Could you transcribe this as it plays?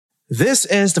This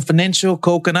is the Financial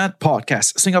Coconut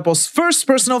Podcast, Singapore's first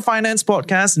personal finance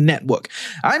podcast network.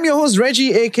 I'm your host,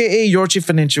 Reggie, aka your Chief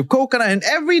Financial Coconut, and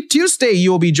every Tuesday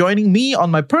you'll be joining me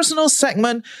on my personal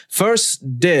segment,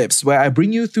 First Dibs, where I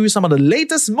bring you through some of the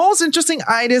latest, most interesting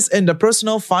ideas in the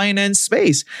personal finance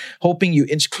space, hoping you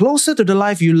inch closer to the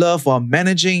life you love while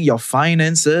managing your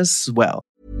finances well.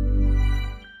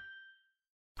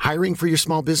 Hiring for your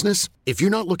small business? If you're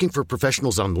not looking for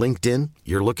professionals on LinkedIn,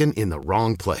 you're looking in the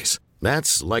wrong place.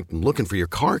 That's like looking for your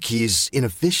car keys in a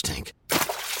fish tank.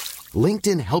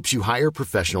 LinkedIn helps you hire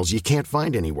professionals you can't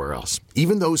find anywhere else,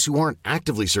 even those who aren't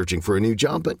actively searching for a new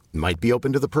job but might be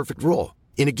open to the perfect role.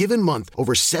 In a given month,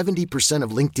 over 70%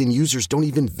 of LinkedIn users don't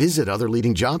even visit other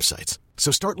leading job sites.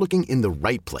 So start looking in the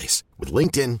right place. With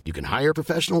LinkedIn, you can hire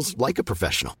professionals like a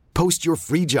professional. Post your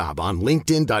free job on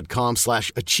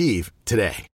linkedin.com/achieve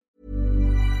today.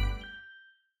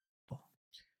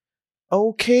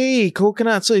 Okay,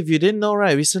 Coconut. So if you didn't know,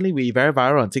 right, recently we very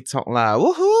viral on TikTok lah.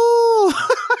 Woohoo!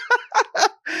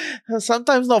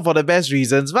 Sometimes not for the best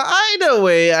reasons, but either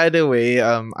way,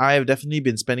 I've definitely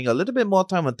been spending a little bit more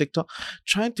time on TikTok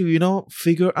trying to,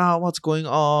 figure out what's going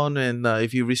on. And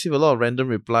if you receive a lot of random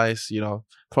replies,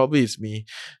 probably it's me.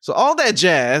 So all that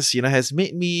jazz, has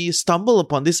made me stumble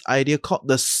upon this idea called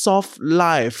the soft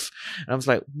life. And I was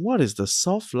like, what is the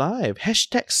soft life?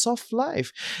 #soft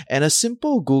life. And a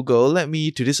simple Google led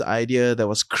me to this idea that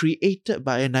was created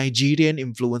by a Nigerian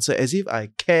influencer, as if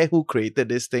I care who created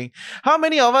this thing. How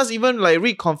many of us even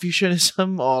read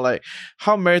Confucianism or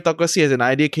how meritocracy as an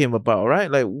idea came about,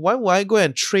 right? Why would I go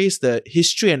and trace the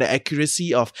history and the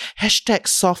accuracy of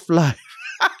 #soft life?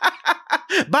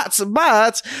 But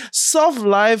soft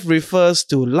life refers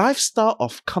to lifestyle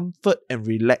of comfort and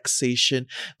relaxation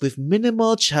with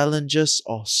minimal challenges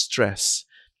or stress.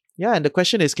 Yeah, and the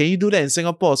question is, can you do that in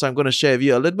Singapore? So I'm going to share with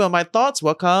you a little bit of my thoughts.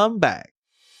 Welcome back.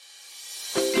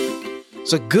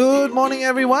 So good morning,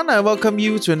 everyone. I welcome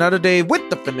you to another day with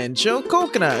the Financial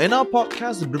Coconut. In our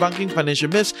podcast, debunking financial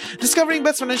myths, discovering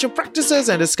best financial practices,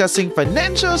 and discussing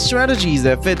financial strategies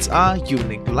that fits our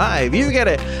unique life. You get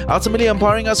it. Ultimately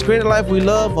empowering us to create a life we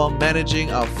love while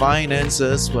managing our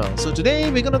finances well. So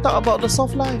today we're going to talk about the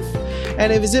soft life.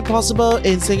 And is it possible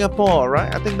in Singapore,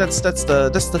 right? I think that's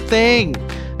the thing.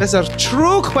 That's a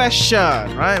true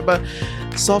question, right? But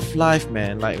soft life,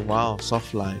 man. Wow,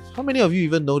 soft life. How many of you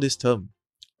even know this term?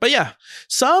 But yeah,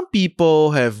 some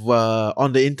people have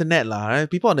on the internet, right?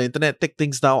 People on the internet take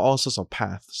things down all sorts of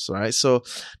paths, right? So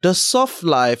the soft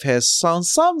life has on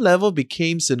some level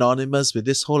became synonymous with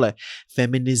this whole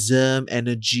feminism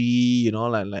energy,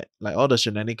 like all the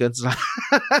shenanigans.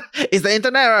 It's the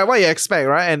internet, right? What you expect,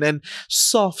 right? And then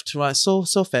soft, right? So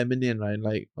feminine,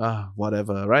 right?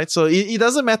 Whatever, right? So it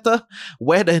doesn't matter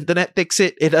where the internet takes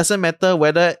it. It doesn't matter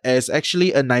whether it's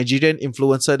actually a Nigerian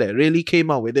influencer that really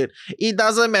came out with it. It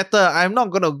doesn't matter. I'm not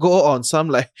gonna go on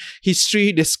some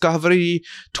history discovery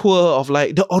tour of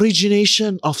the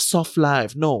origination of soft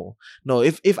life. No.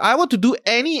 If I were to do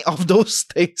any of those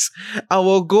things, I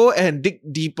will go and dig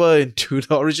deeper into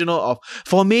the original of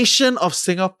formation of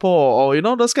Singapore or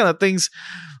those kind of things.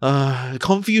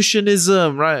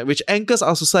 Confucianism, right, which anchors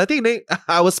our society.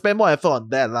 I will spend more effort on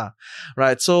that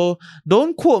right? So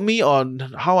don't quote me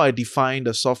on how I define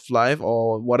the soft life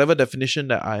or whatever definition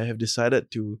that I have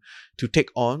decided to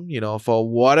take on, for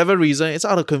whatever reason. It's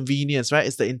out of convenience, right?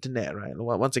 It's the internet, right?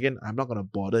 Once again, I'm not gonna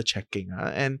bother checking,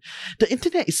 and the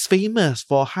internet is famous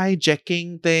for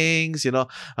hijacking things,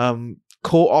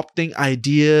 co-opting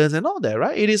ideas and all that,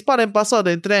 right? It is part and parcel of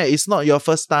the internet. It's not your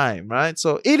first time, right?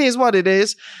 So it is what it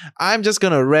is. I'm just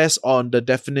going to rest on the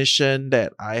definition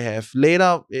that I have laid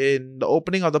out in the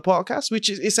opening of the podcast, which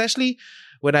is essentially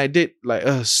when I did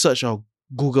a search of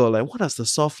Google, what does the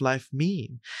soft life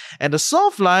mean? And the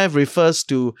soft life refers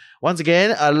to, once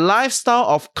again, a lifestyle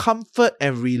of comfort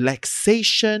and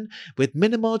relaxation with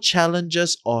minimal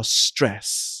challenges or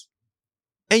stress.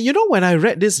 And when I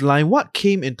read this line, what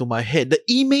came into my head, the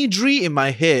imagery in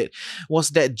my head was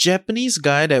that Japanese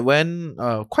guy that went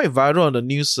quite viral on the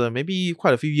news maybe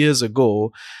quite a few years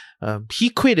ago. He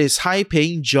quit his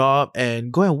high-paying job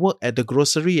and go and work at the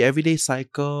grocery everyday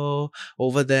cycle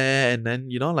over there, and then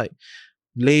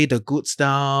lay the goods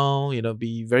down,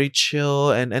 be very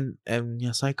chill and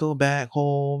cycle back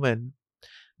home. And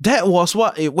that was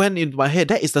what it went into my head.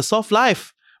 That is the soft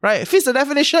life. Right? It fits the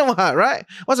definition, right?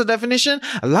 What's the definition?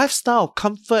 A lifestyle of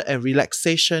comfort and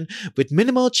relaxation with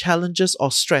minimal challenges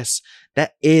or stress.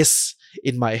 That is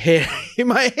in my head. In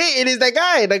my head, it is the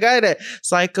guy that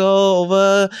cycle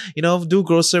over, do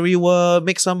grocery work,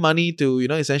 make some money to,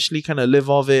 essentially kind of live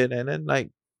off it, and then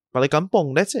balik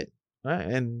kampung, that's it. Right?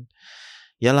 And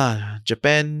yeah lah,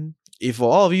 Japan if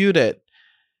for all of you that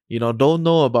don't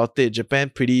know about it,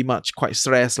 Japan pretty much quite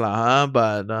stressed lah,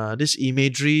 but this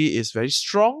imagery is very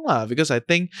strong lah, because I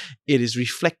think it is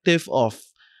reflective of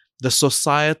the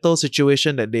societal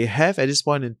situation that they have at this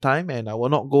point in time, and I will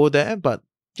not go there, but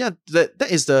yeah,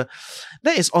 that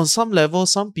is on some level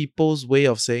some people's way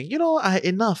of saying, I had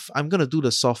enough, I'm gonna do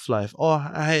the soft life, or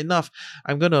I had enough,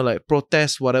 I'm gonna like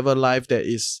protest whatever life that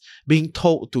is being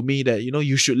told to me that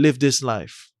you should live this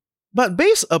life. But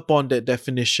based upon that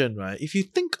definition, right, if you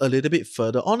think a little bit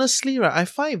further, honestly, right, I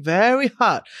find it very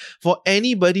hard for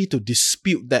anybody to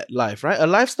dispute that life, right? A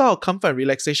lifestyle of comfort and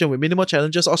relaxation with minimal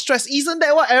challenges or stress, isn't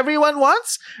that what everyone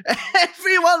wants?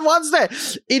 Everyone wants that.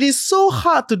 It is so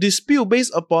hard to dispute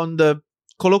based upon the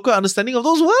colloquial understanding of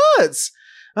those words.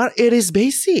 It is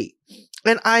basic.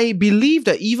 And I believe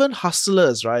that even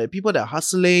hustlers, right, people that are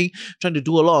hustling, trying to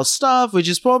do a lot of stuff, which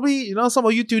is probably, some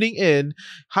of you tuning in,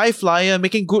 high flyer,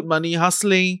 making good money,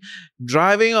 hustling,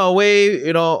 driving away,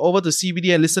 over to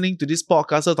CBD and listening to this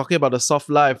podcaster talking about the soft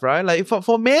life, right? Like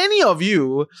for many of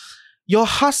you, your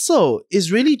hustle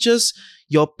is really just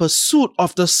your pursuit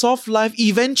of the soft life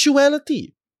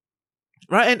eventuality.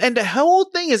 Right? And the whole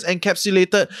thing is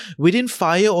encapsulated within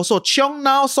FIRE also. Chiong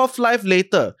now, soft life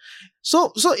later.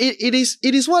 So it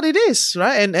is what it is,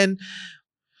 right? And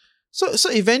so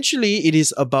eventually it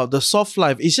is about the soft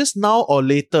life. It's just now or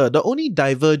later. The only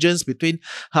divergence between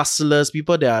hustlers,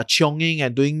 people that are chionging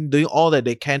and doing all that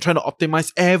they can, trying to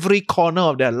optimize every corner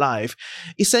of their life,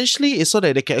 essentially is so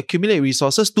that they can accumulate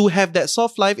resources to have that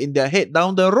soft life in their head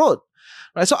down the road.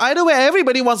 Right, so either way,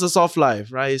 everybody wants a soft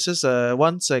life, right? It's just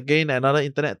once again another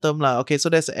internet term lah. Okay, so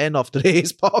that's the end of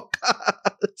today's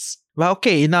podcast. Well,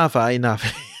 okay, enough.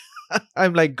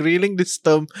 I'm like grilling this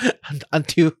term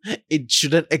until it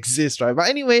shouldn't exist, right? But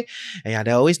anyway, yeah,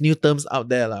 there are always new terms out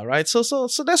there, lah, right? So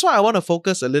that's why I want to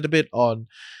focus a little bit on,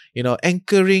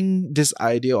 anchoring this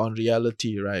idea on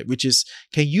reality, right? Which is,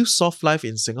 can you soft life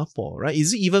in Singapore, right?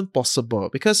 Is it even possible?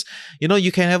 Because,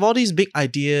 you can have all these big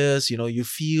ideas, you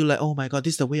feel like, oh my God,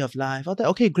 this is the way of life. All that.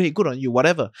 Okay, great, good on you,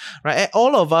 whatever, right?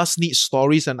 All of us need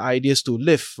stories and ideas to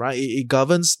live, right? It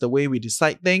governs the way we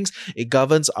decide things. It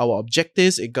governs our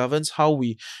objectives. It governs how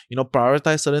we,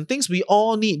 prioritize certain things. We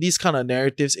all need these kind of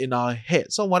narratives in our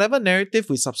head. So whatever narrative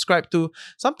we subscribe to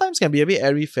sometimes can be a bit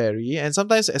airy-fairy, and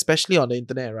sometimes, especially on the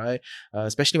internet, right?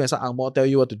 Especially when some Ang Moh tell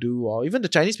you what to do, or even the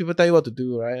Chinese people tell you what to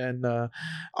do, right? And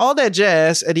all that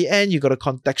jazz, at the end, you got to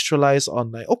contextualize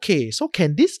on like, okay, so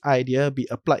can this idea be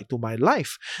applied to my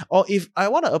life? Or if I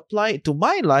want to apply it to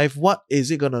my life, what is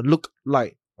it going to look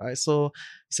like? Right? So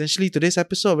essentially today's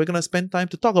episode, we're going to spend time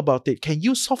to talk about it. Can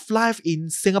you soft life in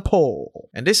Singapore?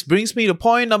 And this brings me to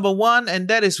point number 1, and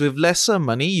that is, with lesser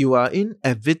money, you are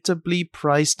inevitably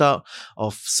priced out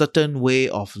of certain way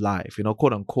of life,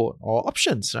 quote unquote, or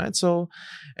options, right? So,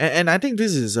 and I think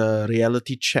this is a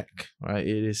reality check, right?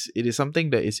 It is something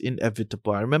that is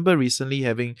inevitable. I remember recently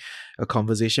having a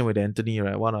conversation with Anthony,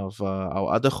 right? One of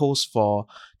our other hosts for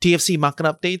TFC Market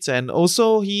Updates, and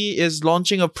also he is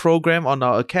launching a program on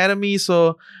our academy.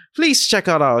 So please check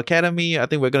out our academy. I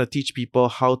think we're going to teach people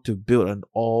how to build an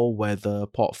all-weather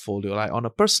portfolio, like on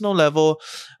a personal level,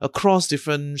 across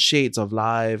different shades of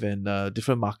life and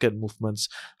different market movements.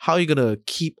 How you're going to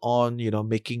keep on,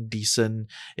 making decent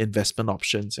investment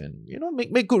options and,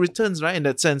 make good returns, right? In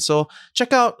that sense. So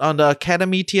check out on the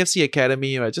academy, TFC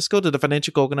Academy, right? Just go to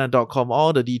thefinancialcoconut.com.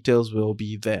 All the details will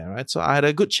be there, right? So I had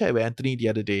a good chat with Anthony the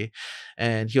other day,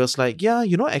 and he was like, yeah,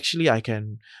 actually I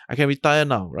can retire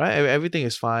now, right? Everything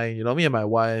is fine. Me and my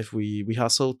wife, we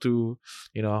hustle through,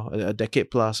 a decade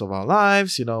plus of our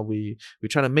lives. We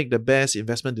try to make the best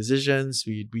investment decisions.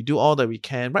 We do all that we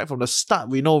can. Right from the start,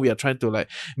 we know we are trying to like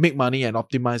make money and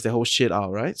optimize the whole shit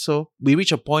out, right? So we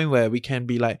reach a point where we can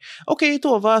be like, okay,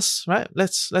 2 of us, right?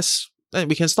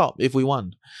 We can stop if we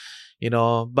want,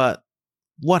 but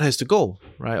what has to go,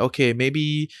 right? Okay,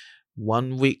 maybe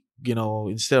 1 week,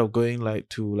 instead of going like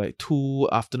to like 2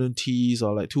 afternoon teas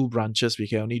or like 2 brunches, we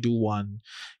can only do 1,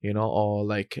 or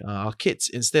like our kids,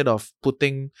 instead of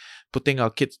putting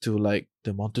our kids to like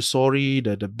the Montessori,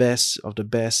 the best of the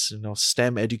best,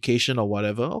 STEM education or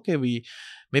whatever. Okay,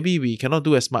 maybe we cannot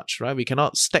do as much, right? We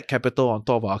cannot stack capital on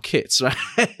top of our kids,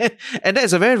 right? And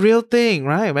that's a very real thing,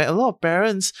 right? A lot of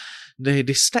parents, they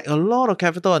stack a lot of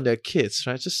capital on their kids,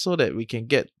 right? Just so that we can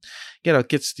get our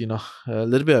kids, a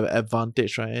little bit of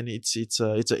advantage, right? And it's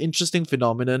an interesting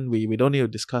phenomenon. We don't need to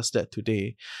discuss that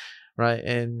today, right?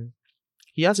 And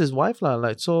he asked his wife,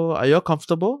 like, so are you all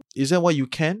comfortable? Is that what you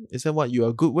can? Is that what you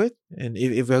are good with? And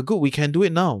if we're good, we can do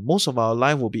it now. Most of our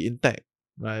life will be intact,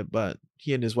 right? But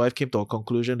he and his wife came to a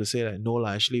conclusion to say that no,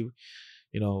 actually,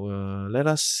 let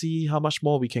us see how much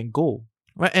more we can go.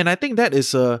 Right? And I think that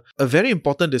is a very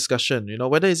important discussion,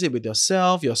 whether is it with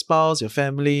yourself, your spouse, your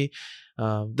family.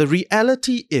 The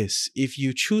reality is, if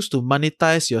you choose to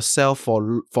monetize yourself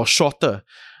for shorter,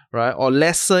 right, or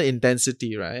lesser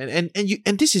intensity, right,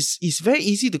 and this is very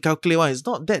easy to calculate. One, it's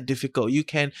not that difficult. You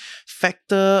can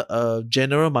factor a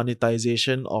general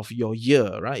monetization of your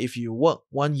year, right? If you work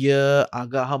 1 year,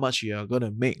 how much you are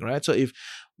gonna make, right? So if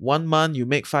 1 month you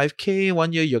make 5K,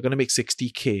 1 year you're gonna make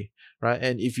 60K. Right.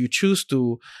 And if you choose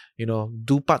to,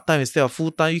 do part-time instead of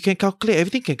full-time, you can calculate,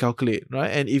 everything can calculate, right?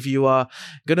 And if you are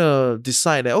gonna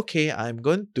decide that, okay, I'm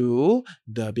going to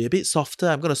be a bit softer,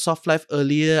 I'm gonna soft life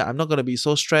earlier, I'm not gonna be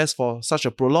so stressed for such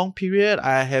a prolonged period,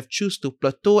 I have choose to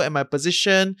plateau at my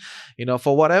position,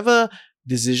 for whatever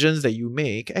decisions that you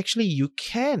make, actually you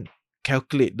can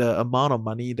calculate the amount of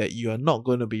money that you are not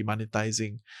going to be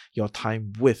monetizing your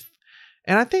time with.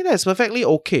 And I think that's perfectly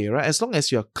okay, right? As long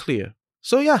as you're clear.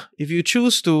 So yeah, if you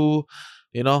choose to,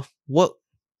 work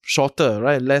shorter,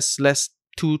 right? Less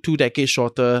two decades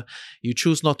shorter, you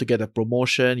choose not to get a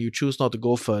promotion, you choose not to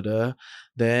go further,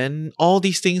 then all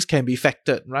these things can be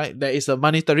factored, right? There is a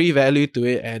monetary value to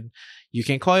it, and you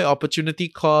can call it opportunity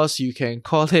cost, you can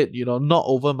call it, not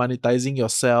over monetizing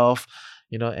yourself,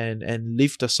 and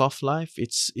live the soft life.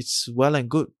 It's well and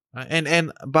good.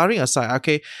 And barring aside,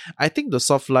 okay, I think the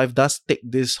soft life does take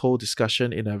this whole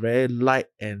discussion in a very light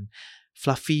and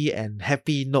fluffy and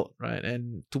happy note, right?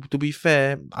 And to be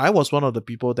fair, I was one of the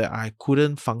people that I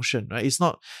couldn't function, right? It's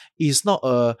not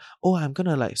I'm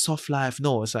gonna like soft life.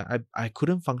 No, it's like I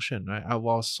couldn't function, right? I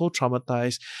was so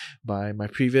traumatized by my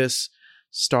previous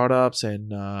startups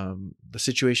and the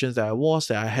situations that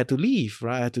I had to leave,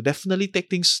 right? I had to definitely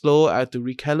take things slow. I had to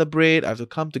recalibrate. I have to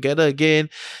come together again,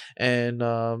 and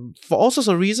for all sorts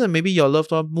of reasons, maybe your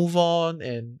loved one move on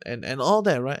and all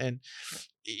that, right? And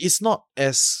it's not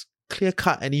as clear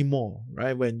cut anymore,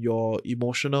 right? When you're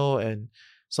emotional and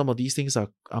some of these things are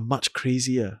much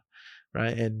crazier,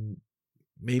 right? And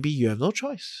maybe you have no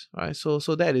choice, right? So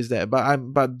that is that.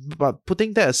 But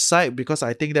putting that aside, because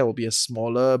I think that will be a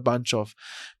smaller bunch of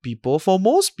people. For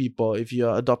most people, if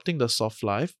you're adopting the soft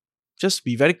life, just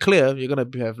be very clear, you're going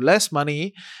to have less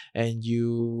money and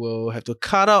you will have to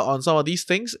cut out on some of these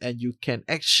things, and you can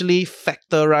actually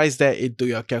factorize that into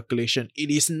your calculation. It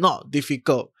is not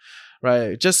difficult,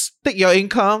 right? Just take your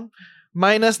income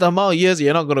minus the amount of years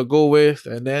you're not going to go with,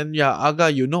 and then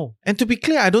And to be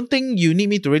clear, I don't think you need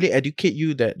me to really educate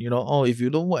you that, if you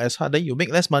don't work as hard, then you make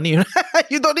less money, right?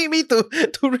 You don't need me to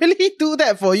really do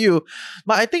that for you.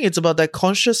 But I think it's about that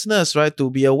consciousness, right? To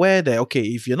be aware that, okay,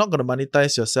 if you're not going to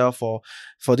monetize yourself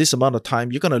for this amount of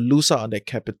time, you're going to lose out on that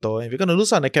capital. And if you're going to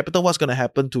lose out on that capital, what's going to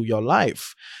happen to your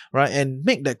life, right? And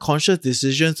make that conscious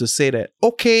decision to say that,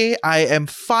 okay, I am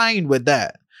fine with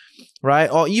that.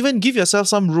 Right? Or even give yourself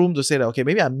some room to say that, okay,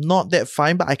 maybe I'm not that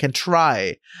fine, but I can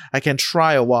try. I can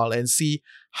try a while and see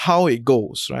how it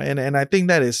goes, right? And I think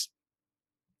that is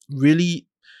really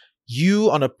you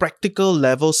on a practical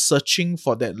level searching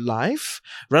for that life,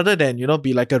 rather than,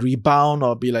 be like a rebound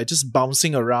or be like just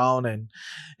bouncing around.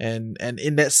 And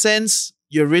in that sense,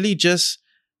 you're really just,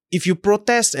 if you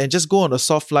protest and just go on a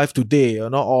soft life today,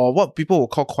 or what people will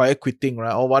call quiet quitting,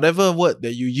 right? Or whatever word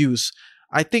that you use,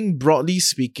 I think broadly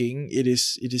speaking, it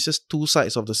is just two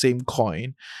sides of the same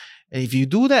coin. And if you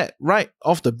do that right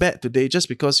off the bat today, just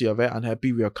because you're very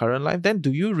unhappy with your current life, then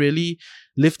do you really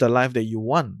live the life that you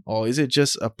want? Or is it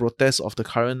just a protest of the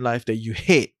current life that you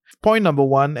hate? Point number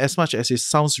one, as much as it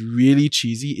sounds really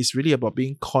cheesy, is really about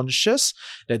being conscious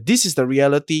that this is the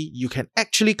reality. You can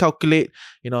actually calculate,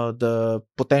 the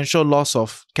potential loss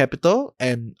of capital.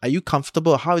 And are you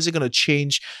comfortable? How is it going to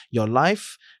change your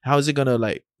life? How is it going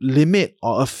to limit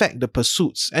or affect the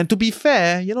pursuits? And to be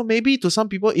fair, maybe to some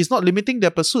people, it's not limiting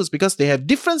their pursuits because they have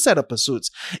different set of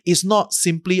pursuits. It's not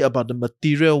simply about the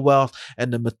material wealth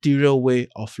and the material way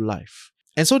of life.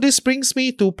 And so this brings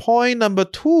me to point number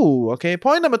 2. Okay,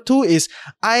 point number 2 is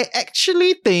I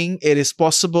actually think it is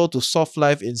possible to soft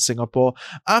life in Singapore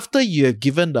after you have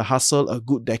given the hustle a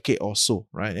good decade or so,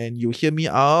 right? And you hear me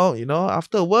out,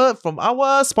 after a word from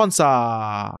our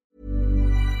sponsor.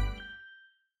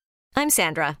 I'm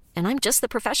Sandra, and I'm just the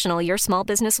professional your small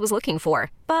business was looking for.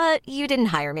 But you didn't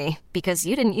hire me because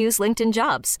you didn't use LinkedIn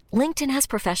Jobs. LinkedIn has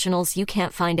professionals you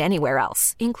can't find anywhere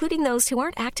else, including those who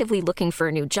aren't actively looking for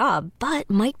a new job, but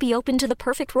might be open to the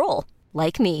perfect role,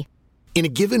 like me. In a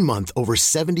given month, over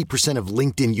 70% of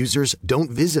LinkedIn users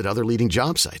don't visit other leading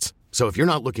job sites. So if you're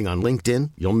not looking on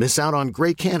LinkedIn, you'll miss out on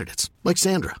great candidates like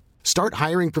Sandra. Start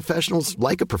hiring professionals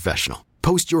like a professional.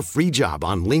 Post your free job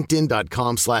on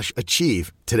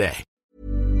linkedin.com/achieve today.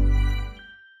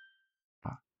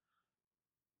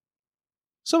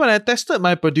 So when I tested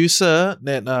my producer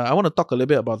that I want to talk a little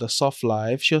bit about the soft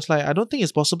life, she was like, I don't think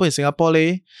it's possible in Singapore,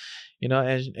 leh.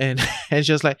 And and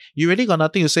she was like, you really got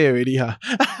nothing to say already, huh?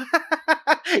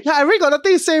 Yeah, I really got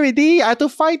nothing to say already. I had to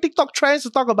find TikTok trends to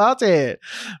talk about it.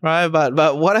 Right?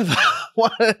 But whatever,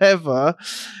 whatever.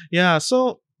 Yeah,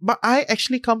 so but I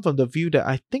actually come from the view that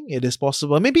I think it is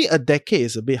possible. Maybe a decade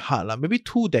is a bit hard, maybe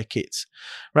 2 decades.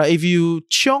 Right? If you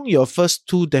chiong your first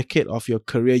 2 decades of your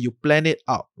career, you plan it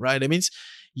out, right? That means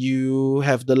you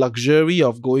have the luxury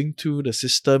of going through the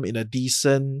system in a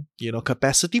decent,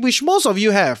 capacity, which most of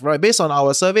you have, right? Based on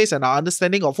our surveys and our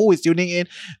understanding of who is tuning in,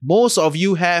 most of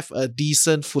you have a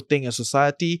decent footing in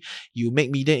society. You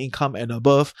make median income and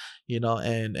above,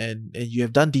 and you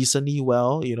have done decently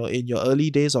well, in your early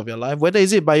days of your life, whether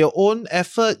is it by your own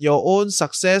effort, your own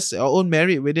success, your own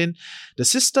merit within the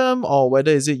system, or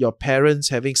whether is it your parents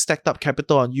having stacked up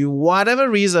capital on you, whatever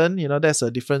reason, that's a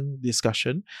different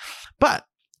discussion. But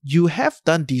you have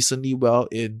done decently well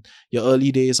in your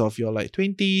early days of your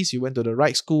 20s. You went to the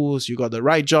right schools, you got the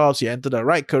right jobs, you entered the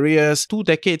right careers. 2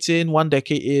 decades in, 1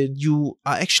 decade in, you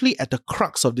are actually at the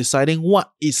crux of deciding what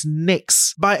is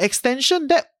next. By extension,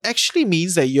 that actually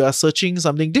means that you are searching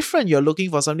something different. You're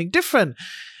looking for something different.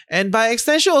 And by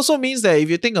extension also means that if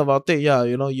you think about it, you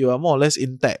are more or less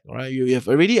intact, right? You have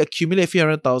already accumulated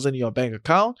 300,000 in your bank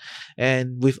account,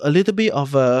 and with a little bit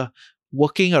of a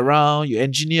working around, you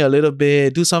engineer a little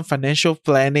bit, do some financial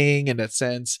planning in that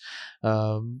sense.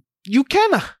 You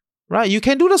can, right? You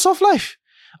can do the soft life.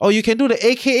 Or you can do the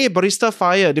AKA barista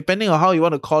fire, depending on how you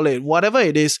want to call it. Whatever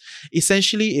it is,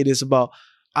 essentially it is about,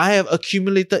 I have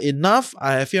accumulated enough.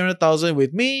 I have 300,000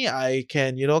 with me. I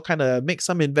can, kind of make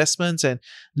some investments and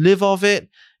live off it.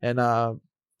 And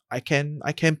I can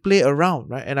play around,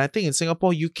 right? And I think in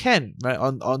Singapore you can, right,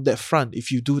 on that front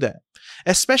if you do that.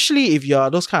 Especially if you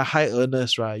are those kind of high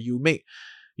earners, right? You make,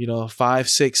 5,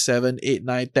 6, 7, 8,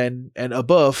 9, 10 and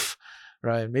above,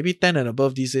 right? Maybe 10 and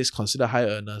above these days consider high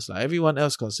earners. Everyone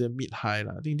else consider mid-high.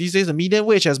 I think these days the median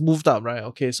wage has moved up, right?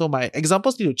 Okay, so my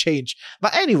examples need to change.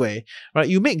 But anyway, right,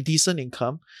 you make decent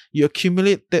income, you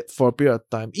accumulate that for a period of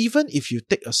time. Even if you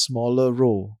take a smaller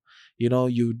role,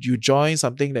 you join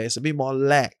something that is a bit more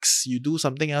lax, you do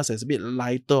something else that's a bit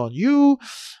lighter on you,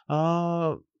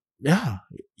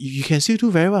 you can still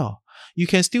do very well. You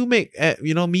can still make,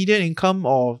 median income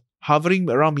or hovering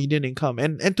around median income.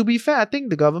 And to be fair, I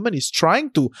think the government is trying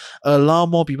to allow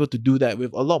more people to do that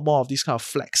with a lot more of this kind of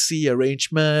flexi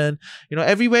arrangement.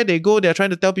 Everywhere they go, they're trying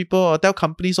to tell people or tell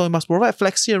companies, you must provide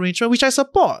flexi arrangement, which I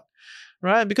support.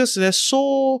 Right? Because there's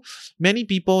so many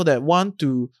people that want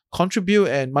to contribute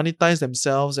and monetize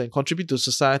themselves and contribute to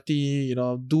society,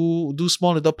 do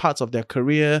small little parts of their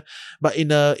career, but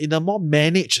in a more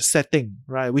managed setting,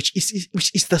 right? Which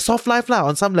is the soft life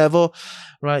on some level,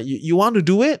 right? You want to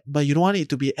do it, but you don't want it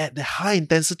to be at the high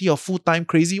intensity of full-time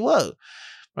crazy work.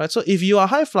 Right? So if you are a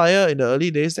high flyer in the early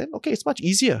days, then okay, it's much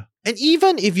easier. And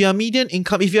even if you are median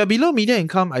income, if you are below median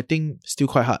income, I think still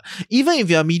quite hard. Even if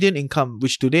you are median income,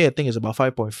 which today I think is about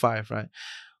 5.5, right?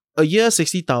 A year,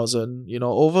 60,000,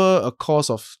 over a course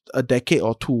of a decade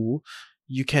or two,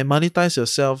 you can monetize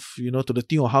yourself, to the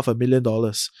tune of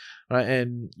 $500,000, right?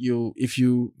 And if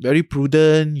you very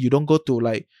prudent, you don't go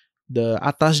to the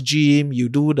atas gym, you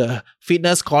do the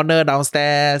fitness corner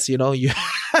downstairs, you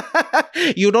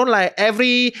you don't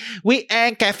every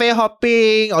weekend cafe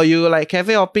hopping, or you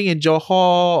cafe hopping in Johor,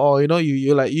 or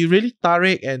you really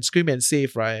tarik and scream and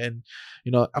save, right? And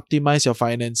optimize your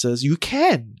finances. You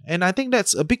can. And I think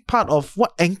that's a big part of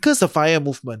what anchors the FIRE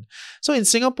movement. So in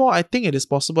Singapore, I think it is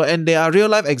possible. And there are real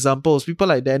life examples. People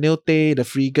like Daniel Tay, the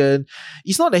freegan.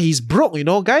 It's not that he's broke,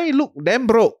 Guy look damn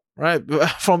broke. Right?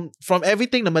 From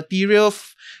everything, the material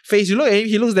face, you look at him,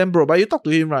 he looks damn broke. But you talk to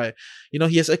him, right?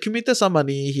 He has accumulated some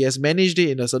money, he has managed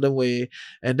it in a certain way,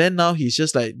 and then now he's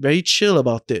just very chill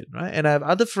about it, right? And I have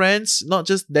other friends, not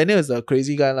just Daniel is the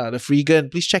crazy guy, the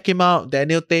freegan. Please check him out,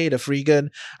 Daniel Tay, the freegan.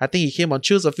 I think he came on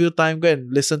Chills a few times. Go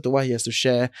and listen to what he has to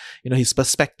share, his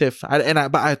perspective.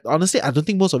 But honestly, I don't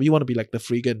think most of you want to be like the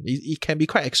freegan. It can be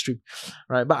quite extreme,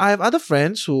 right? But I have other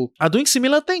friends who are doing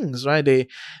similar things, right? They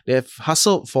have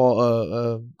hustled for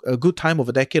a good time of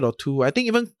a decade or two. I think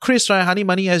even Chris, right, Honey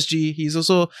Money SG, he's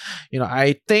also,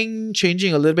 I think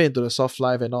changing a little bit into the soft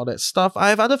life and all that stuff. I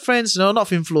have other friends, not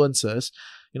influencers,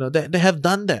 they have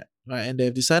done that, right? And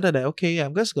they've decided that, okay,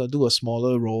 I'm just going to do a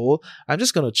smaller role. I'm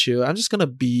just going to chill. I'm just going to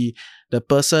be the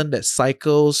person that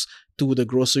cycles to the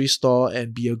grocery store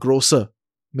and be a grocer.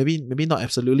 Maybe not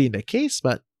absolutely in that case,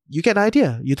 but you get the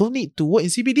idea. You don't need to work in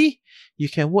CBD. You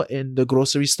can work in the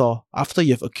grocery store after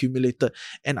you've accumulated.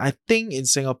 And I think in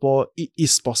Singapore, it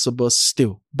is possible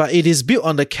still. But it is built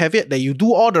on the caveat that you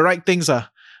do all the right things,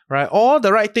 right? All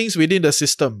the right things within the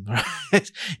system, right?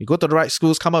 You go to the right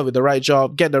schools, come up with the right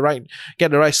job, get the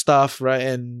right stuff, right?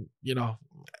 And,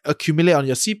 accumulate on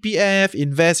your CPF,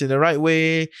 invest in the right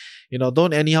way,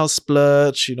 don't anyhow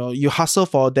splurge, you hustle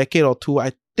for a decade or two.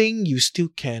 I think you still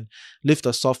can live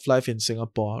the soft life in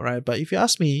Singapore, right? But if you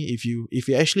ask me, if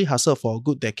you actually hustle for a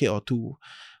good decade or two,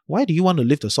 why do you want to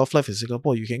live the soft life in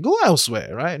Singapore? You can go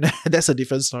elsewhere, right? That's a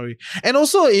different story. And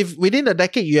also, if within a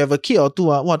decade you have a kid or two,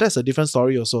 well, that's a different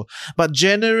story also. But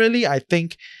generally, I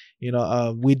think,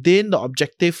 within the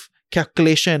objective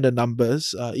calculation and the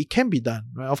numbers, it can be done,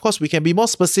 right? Of course, we can be more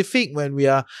specific when we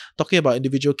are talking about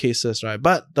individual cases, right?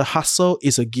 But the hustle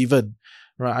is a given,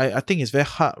 right? I think it's very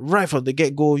hard. Right from the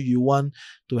get-go, you want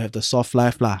to have the soft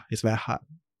life lah. It's very hard.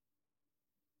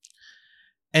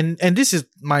 And this is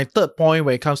my third point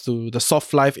when it comes to the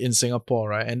soft life in Singapore,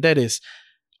 right? And that is,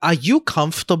 are you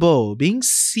comfortable being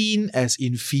seen as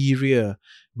inferior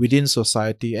within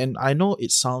society? And I know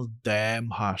it sounds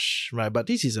damn harsh, right? But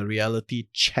this is a reality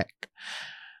check.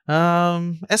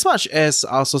 As much as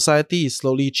our society is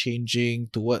slowly changing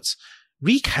towards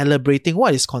recalibrating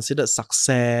what is considered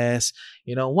success,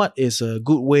 what is a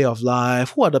good way of life,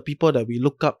 who are the people that we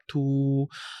look up to,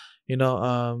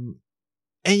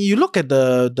 and you look at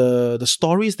the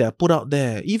stories that are put out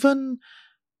there, even,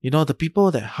 the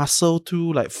people that hustle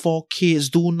through like 4 kids,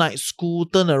 do night school,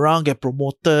 turn around, get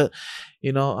promoted,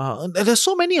 there's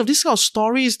so many of these kind of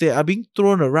stories that are being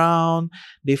thrown around.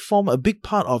 They form a big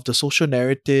part of the social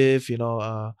narrative,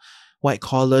 white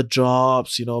collar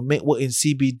jobs, make work in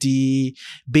CBD,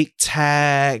 big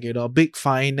tech, big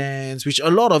finance, which a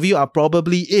lot of you are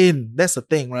probably in. That's the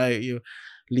thing, right?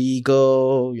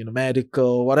 Legal,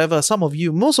 medical, whatever.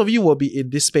 Most of you will be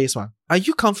in this space, man. Are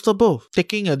you comfortable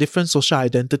taking a different social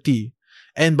identity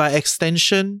and by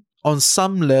extension, on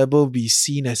some level, be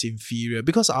seen as inferior?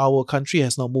 Because our country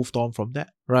has not moved on from that,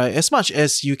 right? As much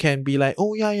as you can be like,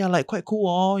 oh yeah, like quite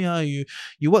cool,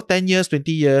 you work 10 years,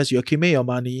 20 years, you accumulate your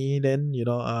money, then, you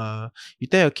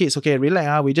tell your kids, okay,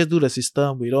 relax, we just do the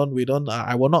system, we don't,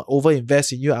 I will not over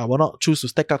invest in you, I will not choose to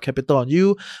stack up capital on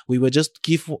you, we will just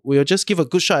give a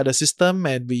good shot at the system,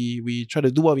 and we try to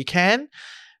do what we can,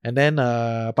 and then,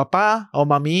 papa or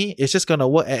mommy is just gonna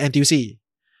work at NTUC,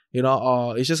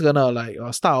 or it's just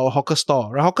gonna start a hawker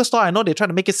store. Right? Hawker store, I know they try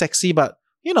to make it sexy, but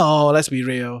let's be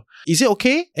real. Is it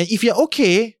okay? And if you're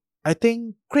okay, I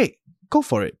think great, go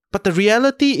for it. But the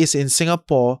reality is in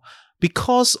Singapore,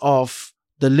 because of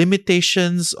the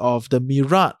limitations of the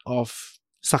myriad of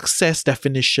success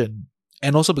definition,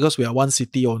 and also because we are one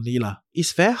city only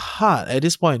it's very hard at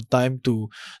this point in time to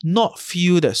not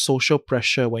feel that social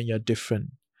pressure when you're different.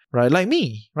 Right, like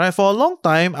me, right? For a long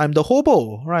time, I'm the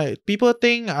hobo, right? People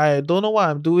think I don't know what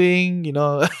I'm doing,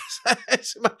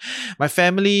 my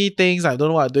family thinks I don't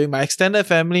know what I'm doing. My extended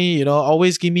family,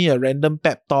 always give me a random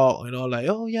pep talk, like,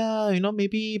 oh yeah,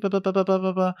 maybe, blah, blah, blah, blah,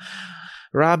 blah, blah.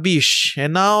 Rubbish.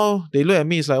 And now they look at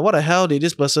me, it's like, what the hell did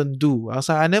this person do? I was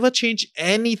like, I never changed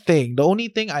anything. The only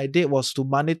thing I did was to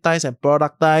monetize and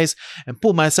productize and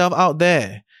put myself out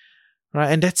there, right?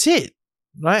 And that's it.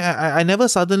 Right, I never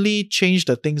suddenly changed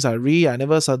the things I read. I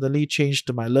never suddenly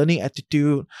changed my learning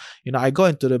attitude. I got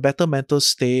into the better mental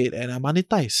state and I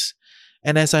monetize.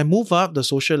 And as I move up the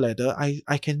social ladder,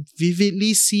 I can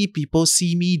vividly see people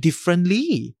see me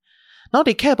differently. Now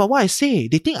they care about what I say.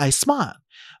 They think I'm smart.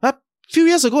 A few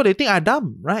years ago, they think I'm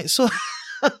dumb, right? So,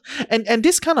 and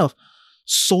this kind of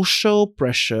social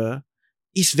pressure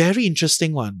is very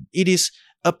interesting one. It is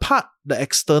apart the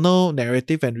external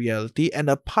narrative and reality, and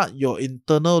apart your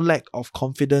internal lack of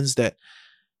confidence that,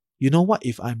 what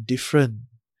if I'm different?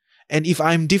 And if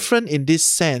I'm different in this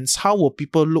sense, how will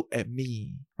people look at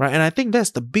me? Right? And I think that's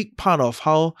the big part of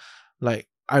how,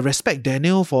 I respect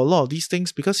Daniel for a lot of these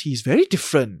things, because he's very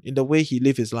different in the way he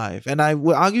lives his life. And I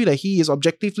would argue that he is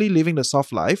objectively living the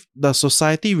soft life. The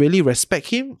society really respect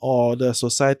him, or the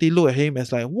society look at him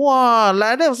as like, wow,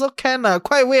 like that also can,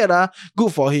 quite weird,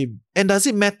 good for him. And does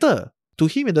it matter? To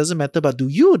him it doesn't matter, but to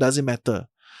you does it matter?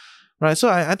 Right? So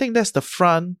I think that's the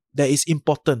front that is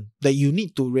important, that you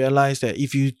need to realize that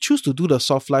if you choose to do the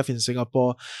soft life in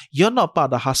Singapore, you're not part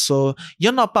of the hustle,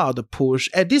 you're not part of the push.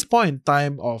 At this point in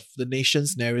time of the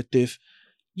nation's narrative,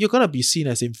 you're going to be seen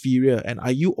as inferior, and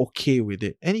are you okay with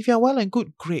it? And if you're well and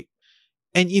good, great.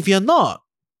 And if you're not,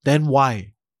 then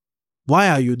why? Why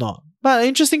are you not? But the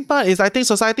interesting part is I think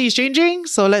society is changing,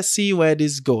 so let's see where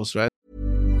this goes, right?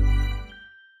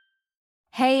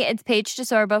 Hey, it's Paige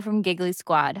DeSorbo from Giggly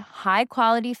Squad. High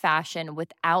quality fashion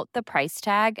without the price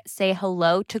tag. Say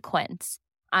hello to Quince.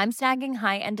 I'm snagging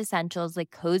high-end essentials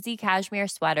like cozy cashmere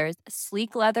sweaters,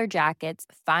 sleek leather jackets,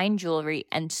 fine jewelry,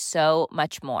 and so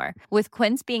much more. With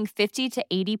Quince being 50 to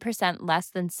 80%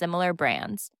 less than similar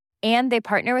brands. And they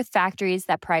partner with factories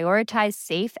that prioritize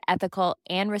safe, ethical,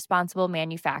 and responsible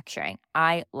manufacturing.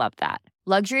 I love that.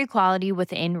 Luxury quality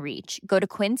within reach. Go to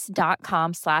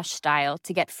quince.com/style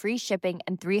to get free shipping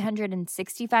and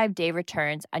 365-day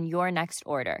returns on your next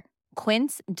order.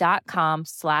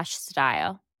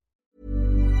 Quince.com/style.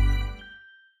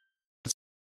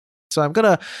 So I'm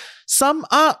going to sum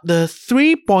up the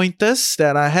 3 pointers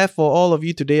that I have for all of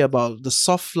you today about the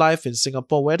soft life in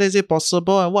Singapore. Whether is it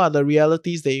possible and what are the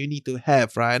realities that you need to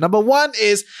have, right? Number one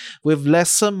is with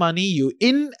lesser money, you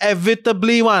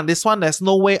inevitably this one, there's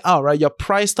no way out, right? You're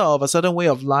priced out of a certain way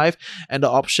of life and the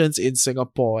options in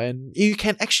Singapore. And you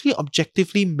can actually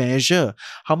objectively measure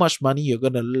how much money you're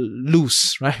going to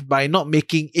lose, right? By not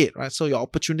making it, right? So your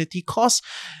opportunity cost.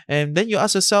 And then you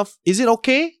ask yourself, is it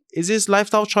okay? Is this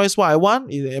lifestyle choice what I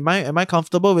want? Am I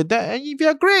comfortable with that? And if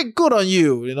you're great, good on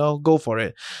you. Go for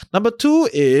it. Number two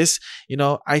is,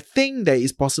 I think there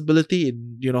is possibility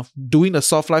in, doing the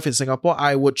soft life in Singapore.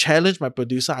 I would challenge my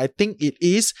producer. I think it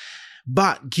is.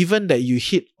 But given that you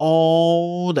hit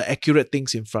all the accurate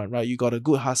things in front, right? You got a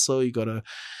good hustle, you got to,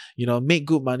 make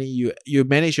good money, you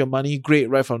manage your money great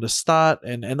right from the start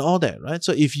and all that, right?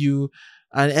 So if you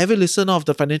an avid listener of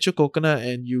the Financial Coconut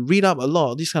and you read up a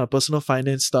lot of this kind of personal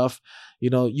finance stuff,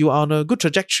 you are on a good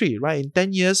trajectory, right? In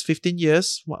 10 years, 15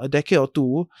 years, a decade or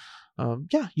two,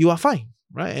 you are fine,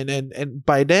 right? And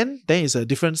by then, there is a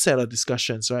different set of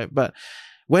discussions, right? But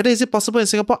whether is it possible in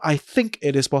Singapore? I think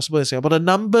it is possible in Singapore. The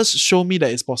numbers show me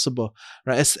that it's possible,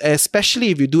 right?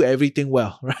 Especially if you do everything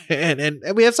well, right? And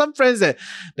we have some friends that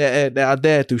are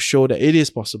there to show that it is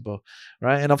possible,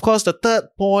 right? And of course, the third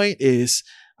point is,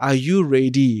 are you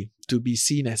ready to be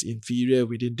seen as inferior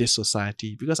within this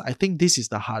society? Because I think this is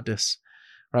the hardest,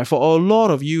 right? For a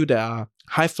lot of you that are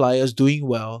high flyers doing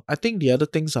well, I think the other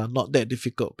things are not that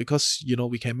difficult because,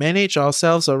 we can manage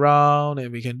ourselves around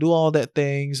and we can do all that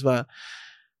things. But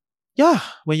yeah,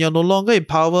 when you're no longer in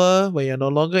power, when you're no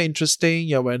longer interesting,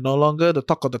 you're no longer the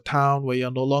talk of the town, when you're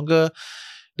no longer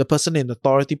the person in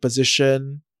authority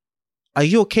position, are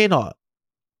you okay or not?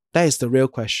 That is the real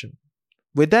question.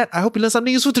 With that, I hope you learned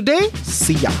something useful today.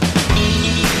 See ya.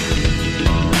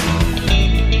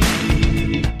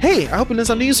 Hey, I hope you learned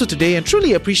something useful today and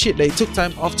truly appreciate that you took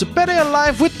time off to better your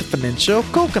life with the Financial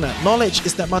Coconut. Knowledge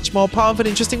is that much more powerful and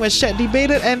interesting when shared,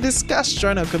 debated and discussed.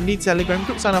 Join our community Telegram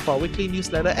group, sign up for our weekly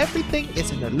newsletter. Everything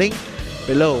is in the link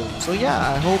below. So yeah,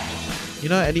 I hope,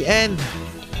 at the end,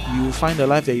 you find the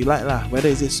life that you like, whether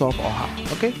is it soft or hard.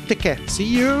 Okay, take care. See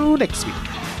you next week.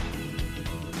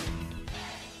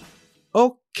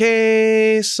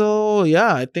 Okay, so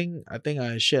yeah, I think I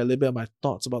share a little bit of my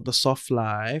thoughts about the soft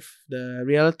life. The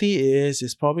reality is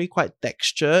it's probably quite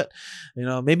textured.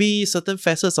 Maybe certain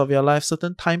facets of your life,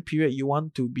 certain time period you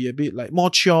want to be a bit like more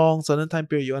chiong, certain time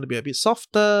period you want to be a bit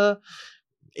softer.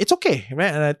 It's okay,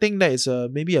 right? And I think that is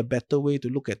maybe a better way to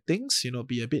look at things,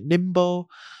 be a bit nimble.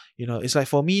 It's like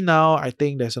for me now, I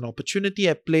think there's an opportunity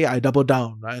at play, I double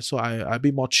down, right? So I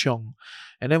be more chiong.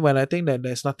 And then when I think that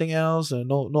there's nothing else,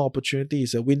 no opportunity,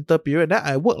 it's a winter period, then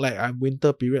I work like I'm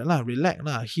winter period,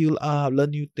 relax, heal up, learn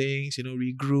new things,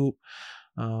 regroup.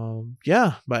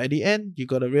 But at the end, you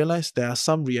got to realize there are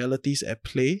some realities at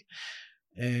play.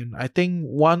 And I think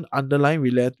one underlying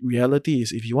reality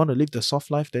is if you want to live the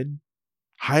soft life, then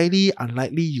highly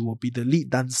unlikely you will be the lead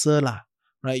dancer,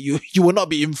 right? You will not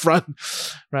be in front,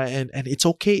 right? And it's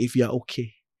okay if you're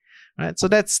okay. Right, so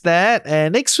that's that.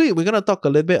 And next week, we're going to talk a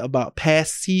little bit about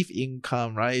passive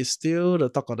income, right? It's still the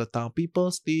talk of the town.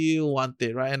 People still want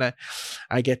it, right? And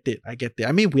I get it. I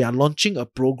mean, we are launching a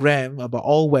program about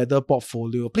all-weather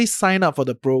portfolio. Please sign up for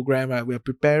the program, right? We're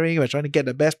preparing. We're trying to get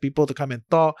the best people to come and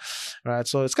talk, right?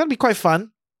 So it's going to be quite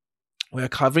fun. We're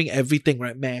covering everything,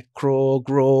 right? Macro,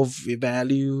 growth,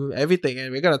 value, everything.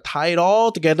 And we're going to tie it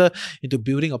all together into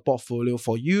building a portfolio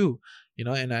for you.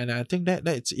 And I think that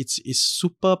it's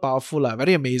super powerful,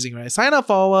 very amazing, right? Sign up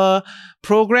for our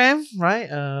program, right?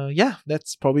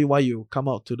 That's probably why you come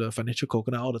out to the Financial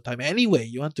Coconut all the time. Anyway,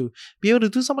 you want to be able to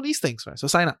do some of these things, right? So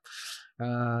sign up.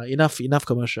 Enough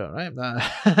commercial, right?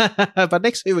 But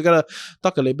next week we're gonna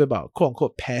talk a little bit about quote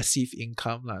unquote passive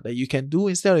income that you can do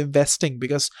instead of investing,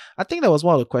 because I think that was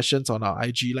one of the questions on our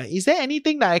IG. Is there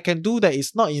anything that I can do that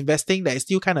is not investing that is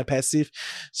still kind of passive?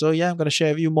 So yeah, I'm gonna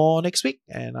share with you more next week,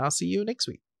 and I'll see you next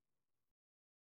week.